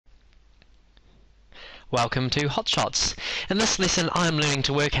Welcome to Hotshots. In this lesson I am learning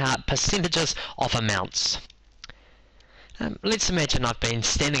to work out percentages of amounts. Let's imagine I've been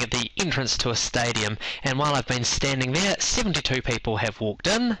standing at the entrance to a stadium, and while I've been standing there 72 people have walked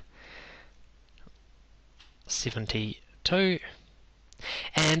in. 72.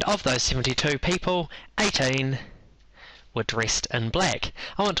 And of those 72 people, 18 were dressed in black.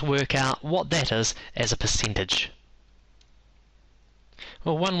 I want to work out what that is as a percentage.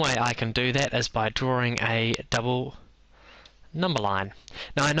 Well, one way I can do that is by drawing a double number line.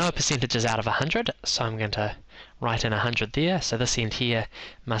 Now I know a percentage is out of 100, so I'm going to write in 100 there, so this end here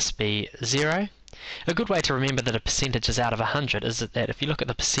must be 0. A good way to remember that a percentage is out of 100 is that if you look at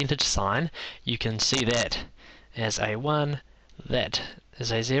the percentage sign, you can see that as a 1, that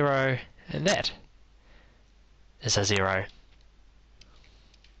is a 0, and that is a 0.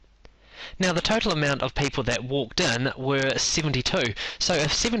 Now the total amount of people that walked in were 72. So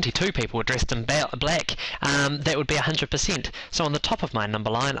if 72 people were dressed in black, that would be 100%. So on the top of my number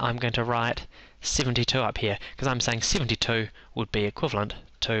line I'm going to write 72 up here, because I'm saying 72 would be equivalent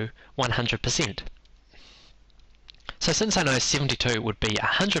to 100%. So since I know 72 would be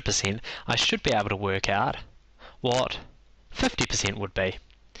 100%, I should be able to work out what 50% would be.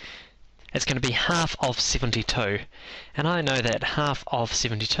 It's going to be half of 72, and I know that half of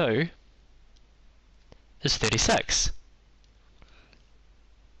 72 is 36.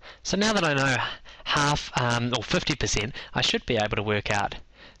 So now that I know half, or 50%, I should be able to work out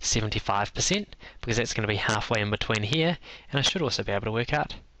 75%, because that's going to be halfway in between here, and I should also be able to work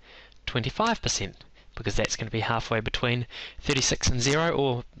out 25%, because that's going to be halfway between 36 and 0,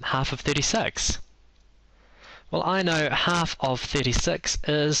 or half of 36. Well, I know half of 36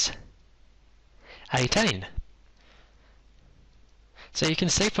 is 18. So you can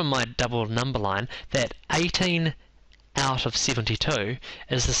see from my double number line that 18 out of 72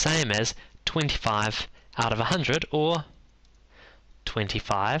 is the same as 25 out of 100, or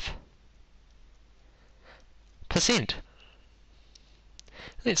 25%.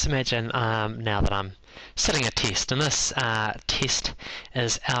 Let's imagine now that I'm sitting a test, and this test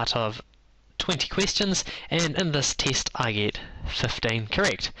is out of 20 questions, and in this test I get 15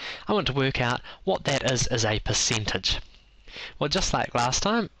 correct. I want to work out what that is as a percentage. Well, just like last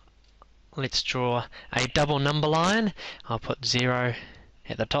time, let's draw a double number line. I'll put 0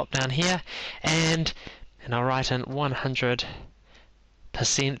 at the top down here, and I'll write in 100%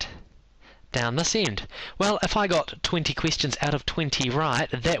 down this end. Well, if I got 20 questions out of 20 right,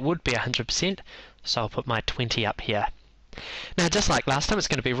 that would be 100%, so I'll put my 20 up here. Now, just like last time, it's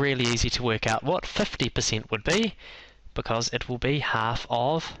going to be really easy to work out what 50% would be, because it will be half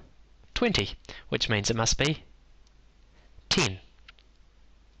of 20, which means it must be 10.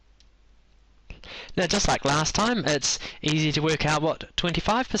 Now, just like last time, it's easy to work out what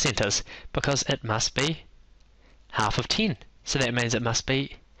 25% is, because it must be half of 10. So that means it must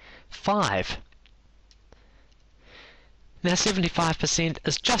be 5. Now, 75%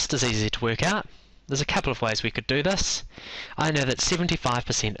 is just as easy to work out. There's a couple of ways we could do this. I know that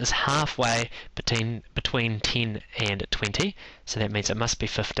 75% is halfway between 10 and 20, so that means it must be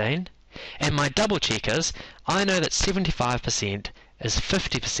 15. And my double check is, I know that 75% is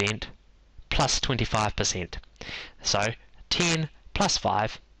 50% plus 25%. So 10 plus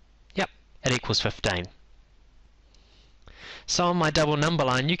 5, yep, it equals 15. So on my double number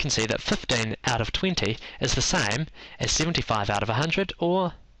line you can see that 15 out of 20 is the same as 75 out of 100,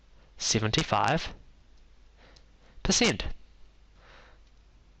 or 75%.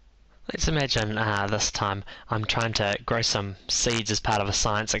 Let's imagine this time I'm trying to grow some seeds as part of a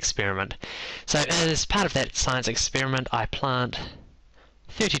science experiment. So as part of that science experiment I plant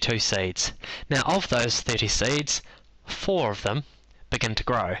 32 seeds. Now of those 30 seeds, 4 of them begin to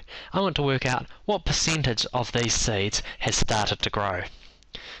grow. I want to work out what percentage of these seeds has started to grow.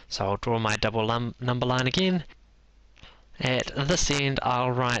 So I'll draw my double number line again. At this end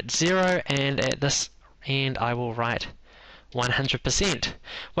I'll write 0, and at this end I will write 100%.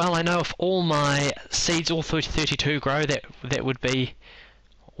 Well, I know if all my seeds, all 32 grow, that would be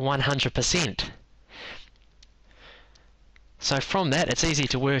 100%. So from that it's easy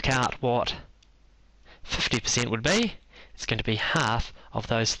to work out what 50% would be. It's going to be half of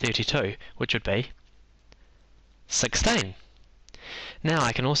those 32, which would be 16. Now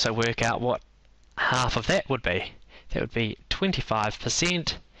I can also work out what half of that would be. That would be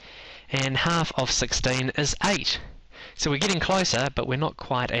 25%, and half of 16 is 8. So we're getting closer, but we're not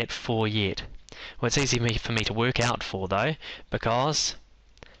quite at 4 yet. Well, it's easy for me to work out 4 though, because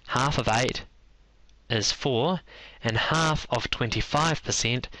half of 8 is 4, and half of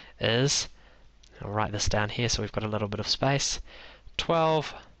 25% is, I'll write this down here so we've got a little bit of space,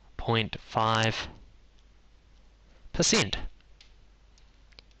 12.5%.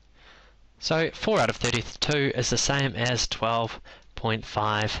 So 4 out of 32 is the same as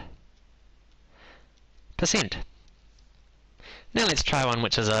 12.5%. Now let's try one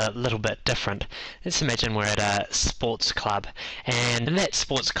which is a little bit different. Let's imagine we're at a sports club, and that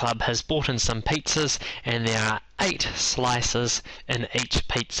sports club has bought in some pizzas, and there are 8 slices in each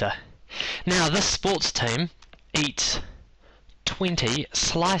pizza. Now this sports team eats 20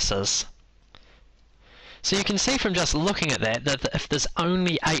 slices. So you can see from just looking at that if there's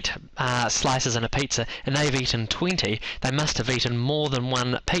only 8 slices in a pizza and they've eaten 20, they must have eaten more than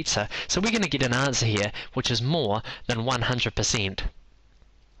one pizza. So we're going to get an answer here which is more than 100%.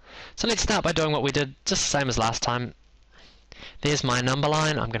 So let's start by doing what we did just the same as last time. There's my number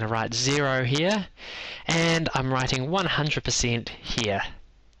line. I'm going to write 0 here, and I'm writing 100% here.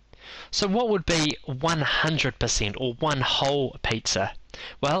 So what would be 100% or one whole pizza?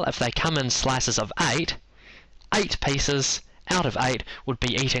 Well, if they come in slices of 8, 8 pieces out of 8 would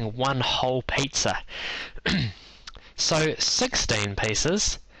be eating one whole pizza. So 16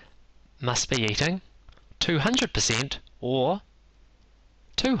 pieces must be eating 200% or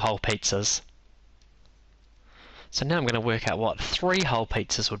 2 whole pizzas. So now I'm going to work out what 3 whole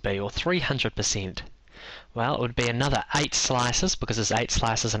pizzas would be, or 300%. Well, it would be another 8 slices, because there's 8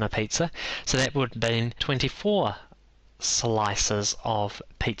 slices in a pizza, so that would be 24 slices of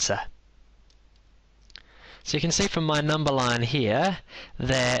pizza. So you can see from my number line here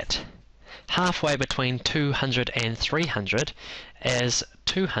that halfway between 200 and 300 is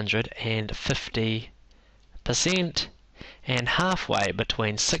 250%, and halfway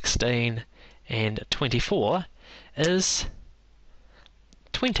between 16 and 24 is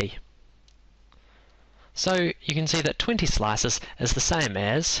 20. So you can see that 20 slices is the same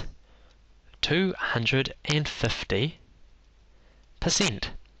as 250%.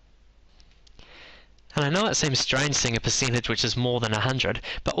 And I know it seems strange seeing a percentage which is more than 100,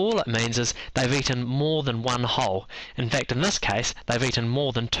 but all it means is they've eaten more than one whole. In fact, in this case, they've eaten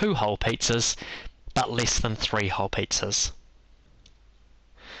more than 2 whole pizzas, but less than 3 whole pizzas.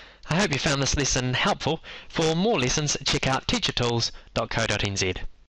 I hope you found this lesson helpful. For more lessons, check out teachertools.co.nz.